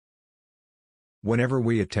Whenever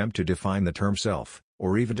we attempt to define the term self,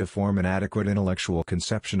 or even to form an adequate intellectual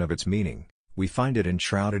conception of its meaning, we find it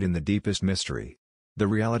enshrouded in the deepest mystery. The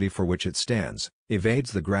reality for which it stands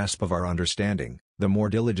evades the grasp of our understanding. The more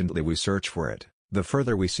diligently we search for it, the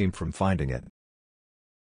further we seem from finding it.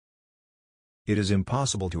 It is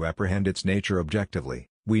impossible to apprehend its nature objectively.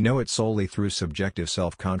 We know it solely through subjective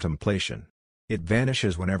self-contemplation. It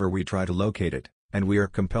vanishes whenever we try to locate it, and we are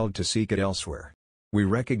compelled to seek it elsewhere. We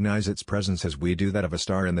recognize its presence as we do that of a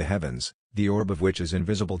star in the heavens, the orb of which is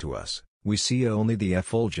invisible to us. We see only the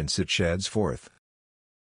effulgence it sheds forth.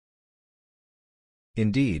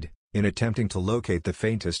 Indeed, in attempting to locate the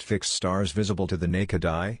faintest fixed stars visible to the naked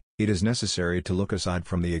eye, it is necessary to look aside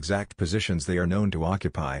from the exact positions they are known to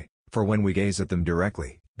occupy, for when we gaze at them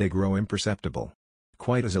directly, they grow imperceptible.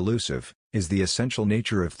 Quite as elusive is the essential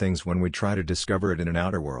nature of things when we try to discover it in an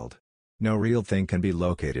outer world. No real thing can be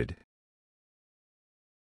located.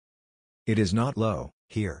 It is not low,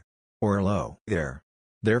 here, or low, there.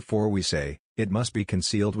 Therefore we say, it must be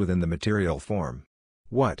concealed within the material form.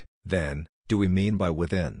 What, then, do we mean by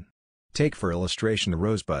within? Take for illustration the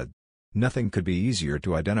rosebud. Nothing could be easier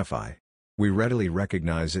to identify. We readily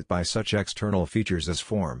recognize it by such external features as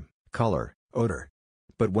form, color, odor.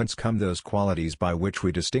 But whence come those qualities by which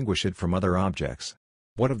we distinguish it from other objects?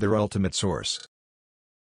 What of their ultimate source?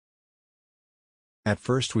 At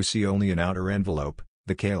first we see only an outer envelope,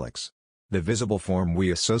 the calyx. The visible form we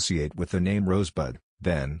associate with the name rosebud,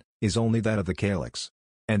 then, is only that of the calyx.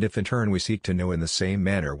 And if in turn we seek to know in the same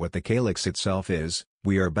manner what the calyx itself is,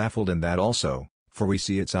 we are baffled in that also, for we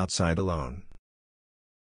see its outside alone.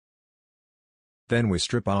 Then we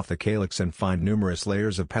strip off the calyx and find numerous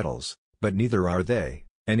layers of petals, but neither are they,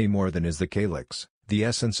 any more than is the calyx, the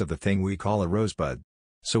essence of the thing we call a rosebud.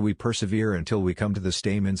 So we persevere until we come to the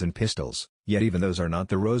stamens and pistils, yet even those are not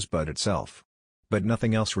the rosebud itself. But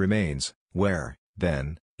nothing else remains. Where,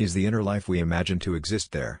 then, is the inner life we imagine to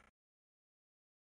exist there?